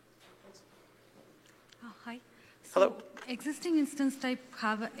 Hi. Hello. Existing instance type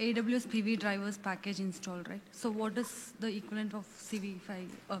have a AWS PV drivers package installed, right? So what is the equivalent of CV5,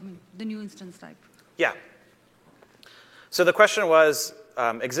 the new instance type? Yeah. So the question was,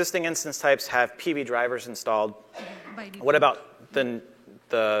 existing instance types have PV drivers installed. By default. What about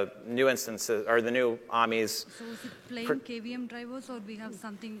the new instances, or the new AMIs? So is it plain KVM drivers, or we have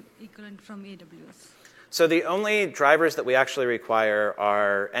something equivalent from AWS? So the only drivers that we actually require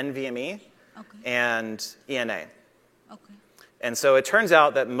are NVMe and ENA. Okay. And so it turns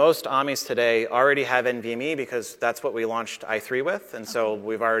out that most AMIs today already have NVMe because that's what we launched i3 with. And so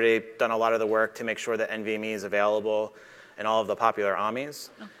we've already done a lot of the work to make sure that NVMe is available in all of the popular AMIs.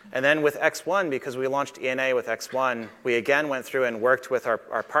 Okay. And then with X1, because we launched ENA with X1, we again went through and worked with our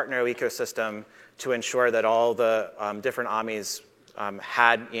partner ecosystem to ensure that all the different AMIs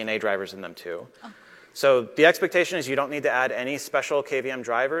had ENA drivers in them too. Okay. So the expectation is you don't need to add any special KVM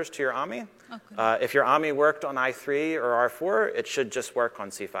drivers to your AMI. Okay. If your AMI worked on i3 or R4, it should just work on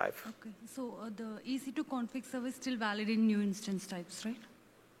C5. Okay. So the EC2 config service still valid in new instance types, right?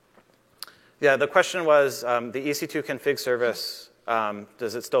 Yeah, the question was the EC2 config service,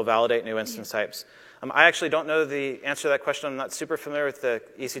 does it still validate new instance types? I actually don't know the answer to that question. I'm not super familiar with the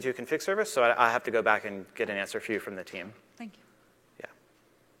EC2 config service, so I have to go back and get an answer for you from the team. Thank you.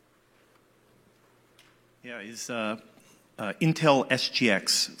 Yeah, is Intel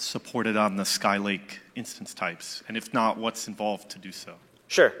SGX supported on the Skylake instance types? And if not, what's involved to do so?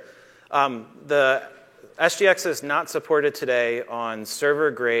 Sure. The SGX is not supported today on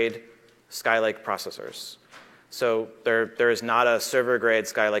server-grade Skylake processors. So there is not a server-grade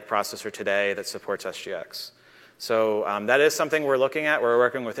Skylake processor today that supports SGX. So that is something we're looking at. We're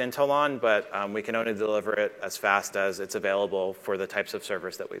working with Intel on, but we can only deliver it as fast as it's available for the types of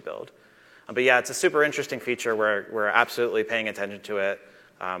servers that we build. But yeah, it's a super interesting feature. We're absolutely paying attention to it.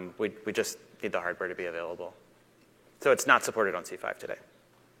 We just need the hardware to be available. So it's not supported on C5 today.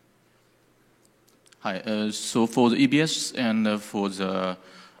 Hi. So for the EBS and for the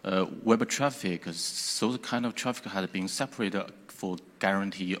web traffic, so the kind of traffic has been separated for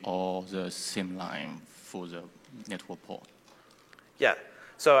guarantee all the same line for the network port? Yeah.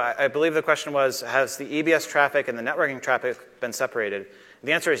 So I believe the question was, has the EBS traffic and the networking traffic been separated?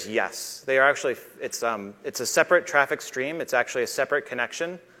 The answer is yes. They are actually, it's a separate traffic stream. It's actually a separate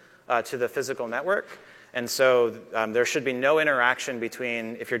connection to the physical network. And so there should be no interaction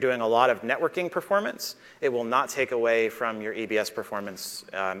between, if you're doing a lot of networking performance, it will not take away from your EBS performance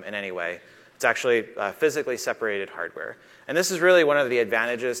in any way. It's actually physically separated hardware. And this is really one of the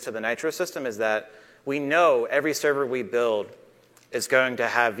advantages to the Nitro system, is that we know every server we build is going to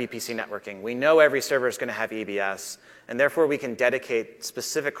have VPC networking. We know every server is going to have EBS. And therefore, we can dedicate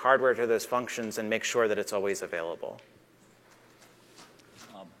specific hardware to those functions and make sure that it's always available.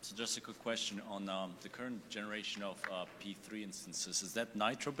 So just a quick question on the current generation of P3 instances. Is that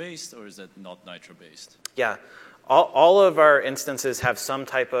Nitro-based or is that not Nitro-based? Yeah. All of our instances have some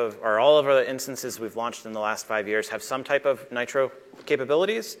type of, or all of the instances we've launched in the last 5 years have some type of Nitro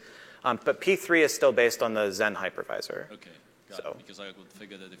capabilities. But P3 is still based on the Zen hypervisor. Okay. Because I would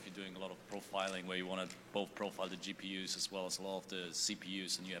figure that if you're doing a lot of profiling where you want to both profile the GPUs as well as a lot of the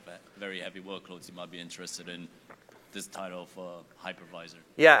CPUs and you have very heavy workloads, you might be interested in this type of hypervisor.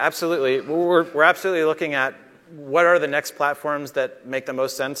 Yeah, absolutely. We're absolutely looking at what are the next platforms that make the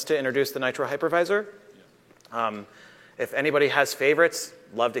most sense to introduce the Nitro hypervisor. Yeah. If anybody has favorites,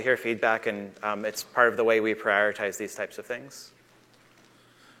 love to hear feedback, and it's part of the way we prioritize these types of things.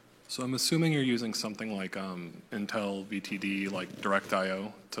 So I'm assuming you're using something like Intel VTD, like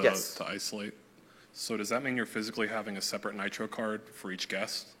DirectIO, to isolate. So does that mean you're physically having a separate Nitro card for each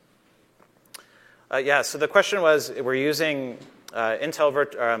guest? Yeah, so the question was, we're using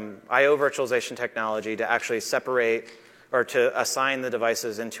Intel I/O virtualization technology to actually separate or to assign the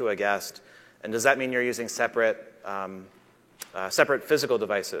devices into a guest. And does that mean you're using separate physical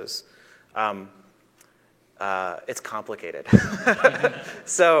devices? It's complicated.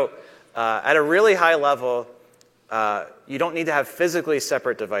 So at a really high level, you don't need to have physically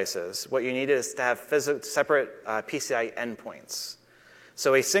separate devices. What you need is to have separate PCI endpoints.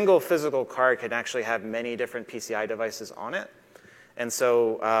 So a single physical card can actually have many different PCI devices on it. And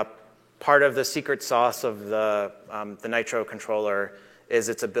so part of the secret sauce of the Nitro controller is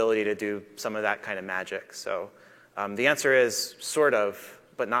its ability to do some of that kind of magic. So the answer is sort of,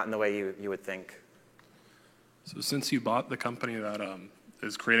 but not in the way you would think. So since you bought the company that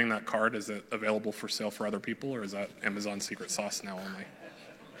is creating that card, is it available for sale for other people, or is that Amazon secret sauce now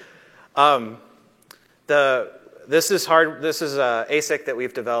only? This is ASIC that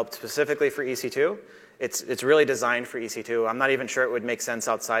we've developed specifically for EC2. It's really designed for EC2. I'm not even sure it would make sense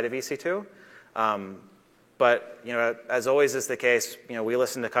outside of EC2. But as always is the case, we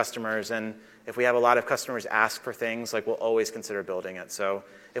listen to customers, and if we have a lot of customers ask for things, like we'll always consider building it. So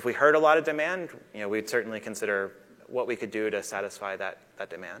if we heard a lot of demand, we'd certainly consider what we could do to satisfy that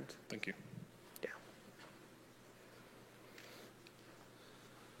demand. Thank you. Yeah.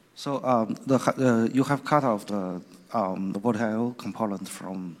 So you have cut off the VaultIO component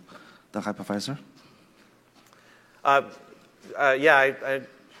from the hypervisor? Yeah.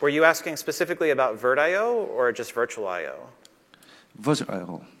 Were you asking specifically about VirtIO or just VirtualIO?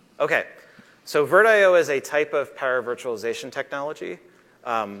 VirtualIO. OK. So VirtIO is a type of paravirtualization technology.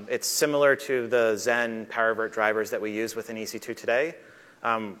 It's similar to the Zen Paravirt drivers that we use within EC2 today.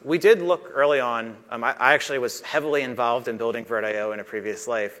 We did look early on. I actually was heavily involved in building VirtIO in a previous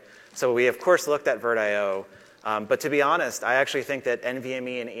life. So we, of course, looked at VirtIO. But to be honest, I actually think that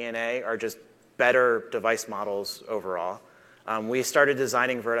NVMe and ENA are just better device models overall. We started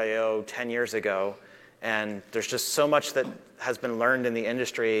designing VirtIO 10 years ago. And there's just so much that has been learned in the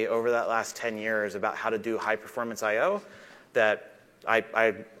industry over that last 10 years about how to do high-performance I/O that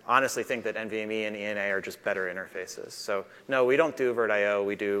I honestly think that NVMe and ENA are just better interfaces. So no, we don't do VirtIO.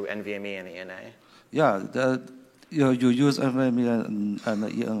 We do NVMe and ENA. Yeah, you use NVMe and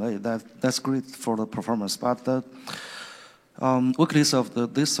ENA. That's great for the performance. But the weakness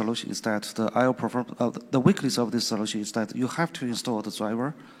of this solution is that the weakness of this solution is that you have to install the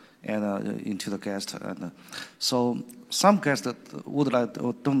driver and into the guest, and so some guests would like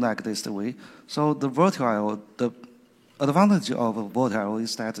or don't like this way. So the VirtIO, the advantage of VirtIO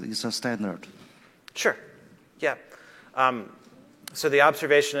is that it's a standard. Sure. Yeah. So the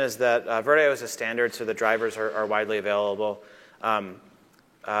observation is that VirtIO is a standard, so the drivers are widely available. I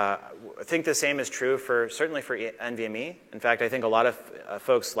think the same is true certainly for NVMe. In fact, I think a lot of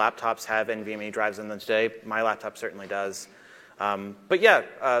folks' laptops have NVMe drives in them today. My laptop certainly does. But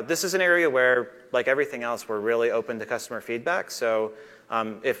yeah, this is an area where, like everything else, we're really open to customer feedback. So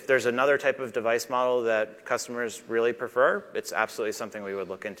if there's another type of device model that customers really prefer, it's absolutely something we would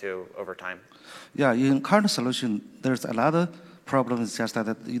look into over time. Yeah, in current solution, there's another problem. It's just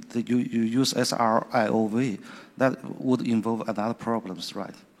that you use SRIOV. That would involve another problems,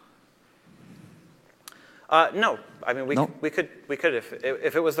 right? No. I mean, we could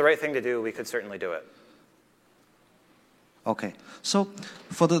if it was the right thing to do, we could certainly do it. Okay, so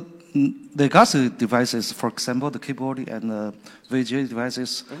for the legacy devices, for example, the keyboard and the VGA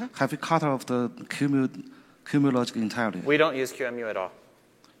devices, have you cut off the QEMU logic entirely? We don't use QEMU at all.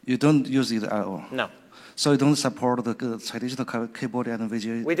 You don't use it at all? No. So you don't support the traditional keyboard and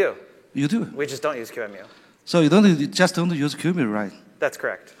VGA? We do. You do? We just don't use QEMU. So you just don't use QEMU, right? That's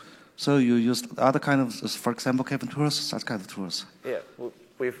correct. So you use other kind of, for example, Kevin tools, such kind of tools? Yeah,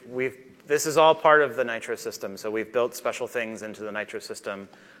 this is all part of the Nitro system. So we've built special things into the Nitro system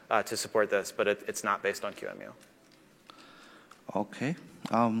to support this, but it's not based on QEMU. Okay.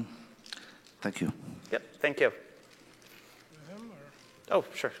 Thank you. Yep, thank you. Oh,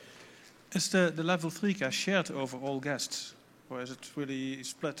 sure. Is the level 3 cache shared over all guests? Or is it really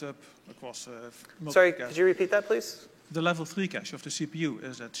split up across multiple Sorry, guests? could you repeat that, please? The level 3 cache of the CPU,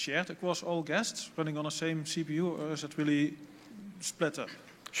 is that shared across all guests running on the same CPU, or is it really split up?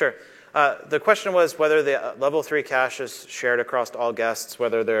 Sure. The question was whether the level 3 cache is shared across all guests,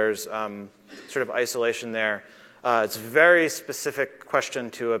 whether there's sort of isolation there. It's a very specific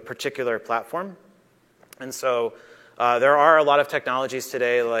question to a particular platform. And so there are a lot of technologies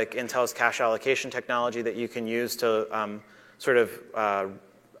today, like Intel's cache allocation technology, that you can use to sort of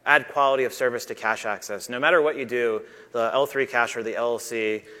add quality of service to cache access. No matter what you do, the L3 cache or the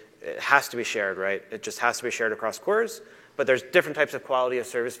LLC, it has to be shared, right? It just has to be shared across cores. But there's different types of quality of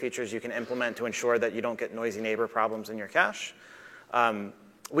service features you can implement to ensure that you don't get noisy neighbor problems in your cache.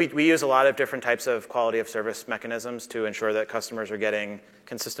 We use a lot of different types of quality of service mechanisms to ensure that customers are getting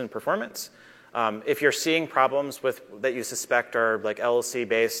consistent performance. If you're seeing problems that you suspect are like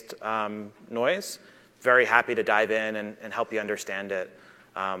LLC-based noise, very happy to dive in and help you understand it.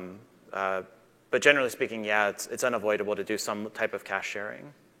 But generally speaking, yeah, it's unavoidable to do some type of cache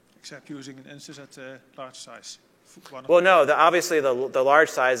sharing. Except using an instance at large size. Well, no, obviously the large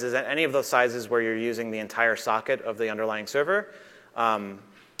sizes, any of those sizes where you're using the entire socket of the underlying server,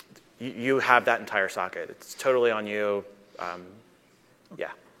 you have that entire socket. It's totally on you.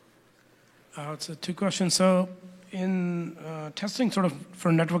 Yeah. It's two questions. So in testing sort of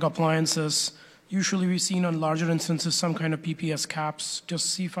for network appliances, usually we've seen on larger instances some kind of PPS caps. Does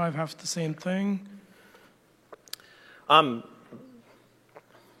C5 have the same thing?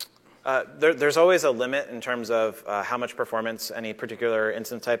 There's always a limit in terms of how much performance any particular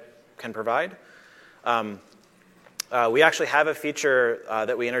instance type can provide. We actually have a feature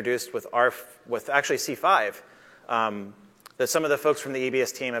that we introduced with actually C5 that some of the folks from the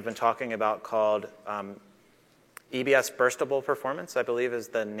EBS team have been talking about called EBS burstable performance, I believe is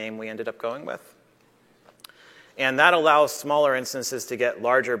the name we ended up going with. And that allows smaller instances to get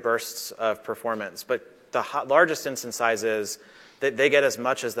larger bursts of performance. But the largest instance sizes, they get as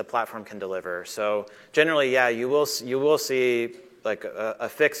much as the platform can deliver. So generally, yeah, you will see like a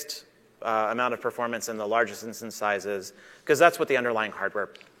fixed amount of performance in the largest instance sizes, because that's what the underlying hardware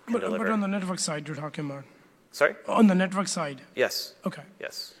can deliver. But on the network side, you're talking about? Sorry? On the network side? Yes. Okay.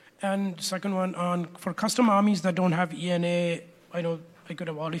 Yes. And second one, for custom armies that don't have ENA, I know I could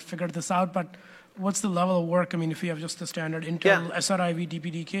have already figured this out, but what's the level of work? I mean, if we have just the standard Intel, SRIV,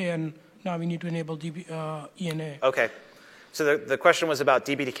 DPDK, and now we need to enable ENA. Okay. So the question was about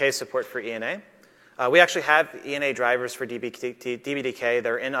DPDK support for ENA. We actually have ENA drivers for DPDK.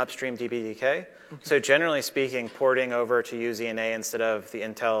 They're in upstream DPDK. Okay. So generally speaking, porting over to use ENA instead of the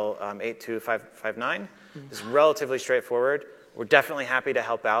Intel 82559 is relatively straightforward. We're definitely happy to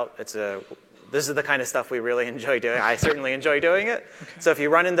help out. This is the kind of stuff we really enjoy doing. I certainly enjoy doing it. Okay. So if you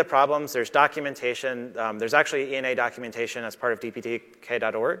run into problems, there's documentation. There's actually ENA documentation as part of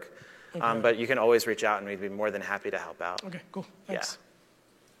dpdk.org. Okay. But you can always reach out, and we'd be more than happy to help out. Okay, cool. Thanks.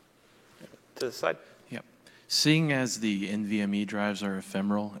 Yeah. To the side. Yep. Seeing as the NVMe drives are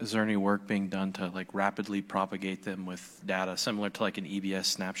ephemeral, is there any work being done to like rapidly propagate them with data similar to like an EBS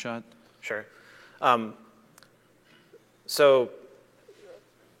snapshot? Sure. So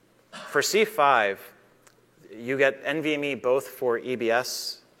for C5, you get NVMe both for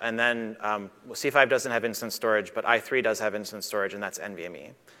EBS, and then C5 doesn't have instance storage, but i3 does have instance storage, and that's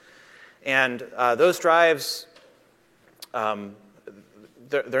NVMe. And those drives,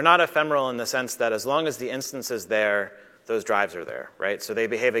 they're not ephemeral in the sense that as long as the instance is there, those drives are there, right? So they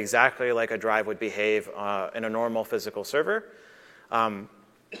behave exactly like a drive would behave in a normal physical server.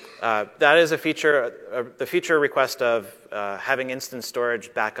 That is a feature, the feature request of having instance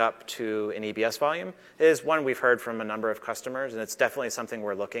storage back up to an EBS volume is one we've heard from a number of customers, and it's definitely something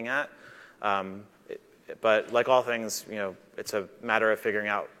we're looking at. But like all things, it's a matter of figuring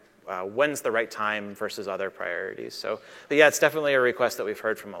out when's the right time versus other priorities. So, but yeah, it's definitely a request that we've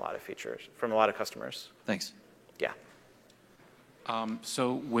heard from a lot of customers. Thanks. Yeah.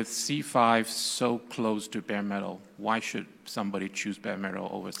 So with C5 so close to bare metal, why should somebody choose bare metal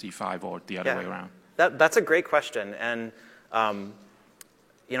over C5 or the other way around? That's a great question. And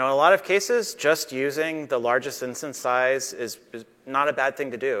in a lot of cases, just using the largest instance size is not a bad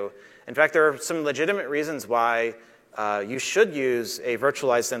thing to do. In fact, there are some legitimate reasons why you should use a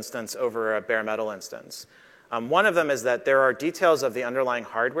virtualized instance over a bare metal instance. One of them is that there are details of the underlying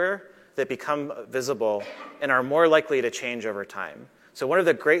hardware that become visible and are more likely to change over time. So one of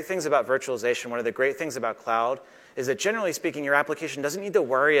the great things about virtualization, one of the great things about cloud, is that generally speaking, your application doesn't need to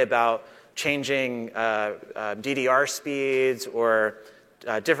worry about changing DDR speeds or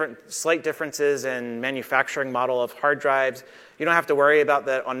slight differences in manufacturing model of hard drives. You don't have to worry about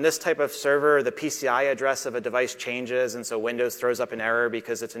that on this type of server, the PCI address of a device changes, and so Windows throws up an error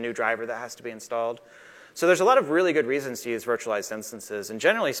because it's a new driver that has to be installed. So there's a lot of really good reasons to use virtualized instances. And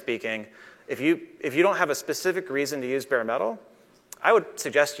generally speaking, if you don't have a specific reason to use bare metal, I would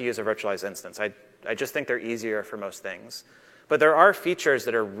suggest you use a virtualized instance. I just think they're easier for most things. But there are features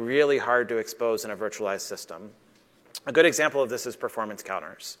that are really hard to expose in a virtualized system. A good example of this is performance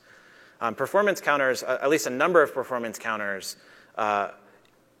counters. Performance counters, at least a number of performance counters, the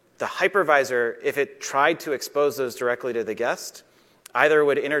hypervisor, if it tried to expose those directly to the guest, either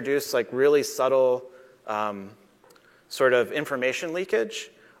would introduce like really subtle sort of information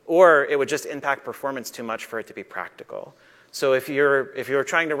leakage, or it would just impact performance too much for it to be practical. So if you're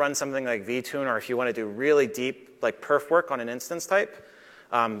trying to run something like vTune, or if you want to do really deep like perf work on an instance type,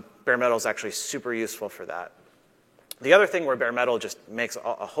 bare metal is actually super useful for that. The other thing where bare metal just makes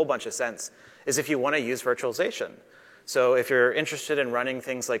a whole bunch of sense is if you want to use virtualization. So if you're interested in running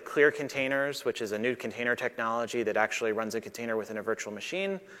things like clear containers, which is a new container technology that actually runs a container within a virtual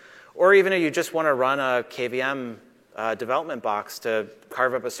machine, or even if you just want to run a KVM development box to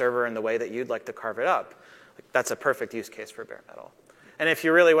carve up a server in the way that you'd like to carve it up, that's a perfect use case for bare metal. And if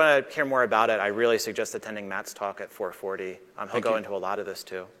you really want to hear more about it, I really suggest attending Matt's talk at 440. He'll go into a lot of this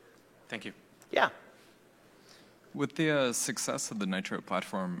too. Thank you. Yeah. With the success of the Nitro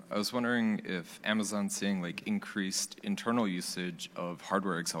platform, I was wondering if Amazon's seeing like increased internal usage of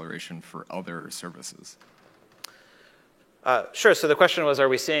hardware acceleration for other services. Sure. So the question was, are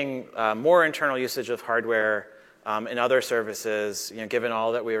we seeing more internal usage of hardware in other services, given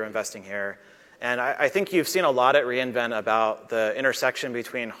all that we were investing here? And I think you've seen a lot at reInvent about the intersection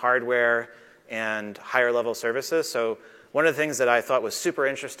between hardware and higher level services. So one of the things that I thought was super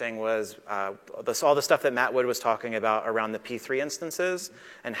interesting was all the stuff that Matt Wood was talking about around the P3 instances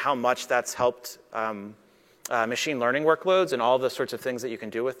and how much that's helped machine learning workloads and all the sorts of things that you can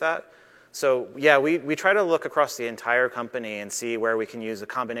do with that. So yeah, we try to look across the entire company and see where we can use a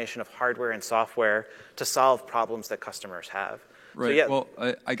combination of hardware and software to solve problems that customers have. Right. So, yeah. Well,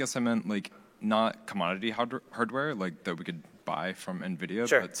 I guess I meant like not commodity hardware like that we could buy from NVIDIA,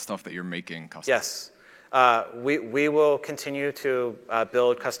 Sure. but stuff that you're making custom. Yes. We will continue to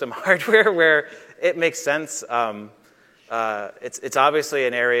build custom hardware where it makes sense. It's obviously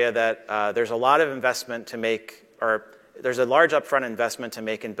an area that there's a lot of investment to make, or there's a large upfront investment to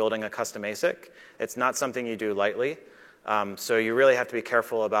make in building a custom ASIC. It's not something you do lightly. So you really have to be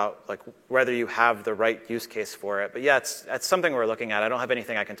careful about like whether you have the right use case for it. But yeah, it's something we're looking at. I don't have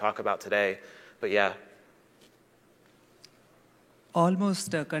anything I can talk about today, but yeah.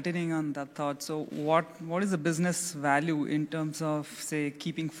 Almost continuing on that thought, so what is the business value in terms of, say,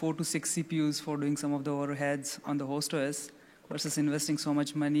 keeping 4 to 6 CPUs for doing some of the overheads on the host OS versus investing so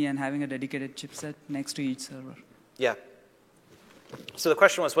much money and having a dedicated chipset next to each server? Yeah. So the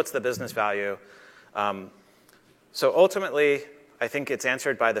question was, what's the business value? So ultimately, I think it's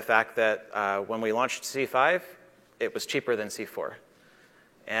answered by the fact that when we launched C5, it was cheaper than C4.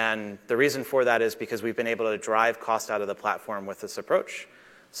 And the reason for that is because we've been able to drive cost out of the platform with this approach.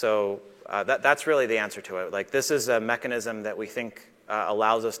 So that's really the answer to it. Like, this is a mechanism that we think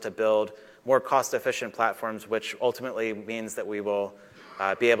allows us to build more cost-efficient platforms, which ultimately means that we will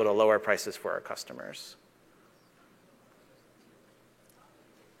be able to lower prices for our customers.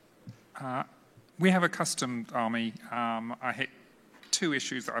 We have a custom army. I hit 2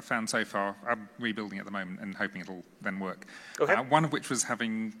 issues that I've found so far. I'm rebuilding at the moment and hoping it'll then work. Okay. One of which was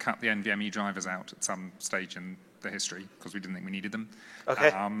having cut the NVMe drivers out at some stage in the history because we didn't think we needed them.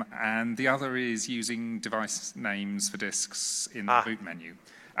 Okay. And the other is using device names for disks in the boot menu.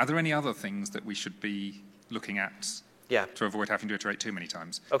 Are there any other things that we should be looking at to avoid having to iterate too many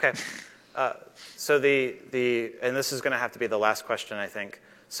times? Okay. So and this is going to have to be the last question, I think.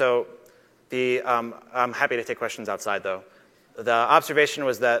 So I'm happy to take questions outside, though. The observation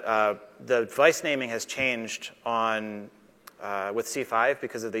was that the device naming has changed with C5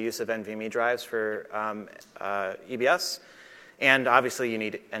 because of the use of NVMe drives for EBS. And obviously, you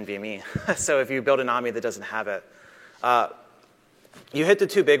need NVMe. So if you build an AMI that doesn't have it. You hit the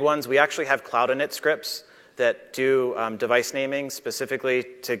 2 big ones. We actually have Cloud init scripts that do device naming specifically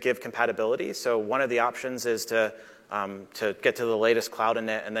to give compatibility. So one of the options is to get to the latest Cloud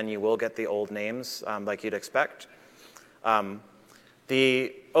init, and then you will get the old names like you'd expect.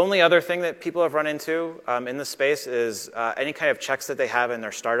 The only other thing that people have run into in this space is any kind of checks that they have in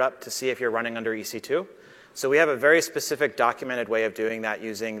their startup to see if you're running under EC2. So we have a very specific documented way of doing that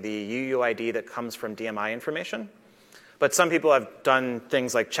using the UUID that comes from DMI information. But some people have done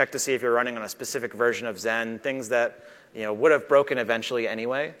things like check to see if you're running on a specific version of Zen, things that would have broken eventually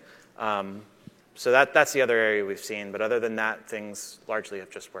anyway. So that's the other area we've seen. But other than that, things largely have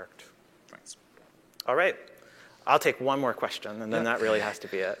just worked. Thanks. All right. I'll take one more question, and then that really has to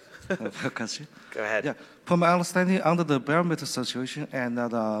be it. Go ahead. Yeah. From my understanding, under the bare metal situation and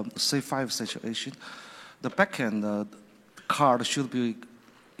the C5 situation, the backend card should be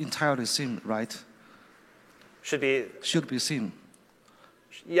entirely SIM, right? Should be SIM.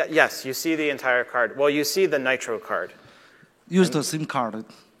 Yeah, yes, you see the entire card. Well, you see the Nitro card. Use the SIM card.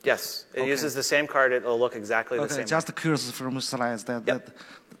 Yes, it uses the same card. It'll look exactly the same. Just curious from slides that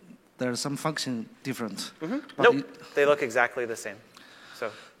there's some function different. Nope, they look exactly the same.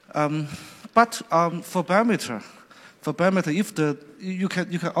 So. But for bare metal, if you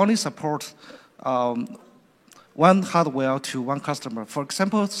can only support one hardware to one customer. For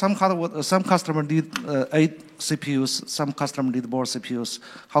example, some customer need 8 CPUs, some customer need more CPUs.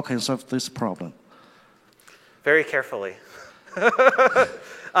 How can you solve this problem? Very carefully.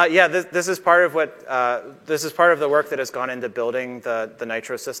 Yeah, this is part of the work that has gone into building the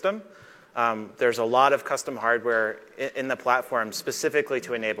Nitro system. There's a lot of custom hardware in the platform specifically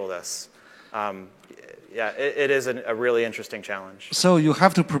to enable this. Yeah, it is a really interesting challenge. So you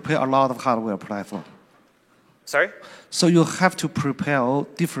have to prepare a lot of hardware platform. Sorry? So you have to prepare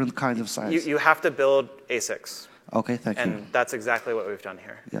different kinds of sizes. You have to build ASICs. Okay, thank you. And that's exactly what we've done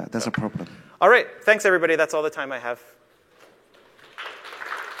here. Yeah, that's a problem. All right, thanks everybody. That's all the time I have.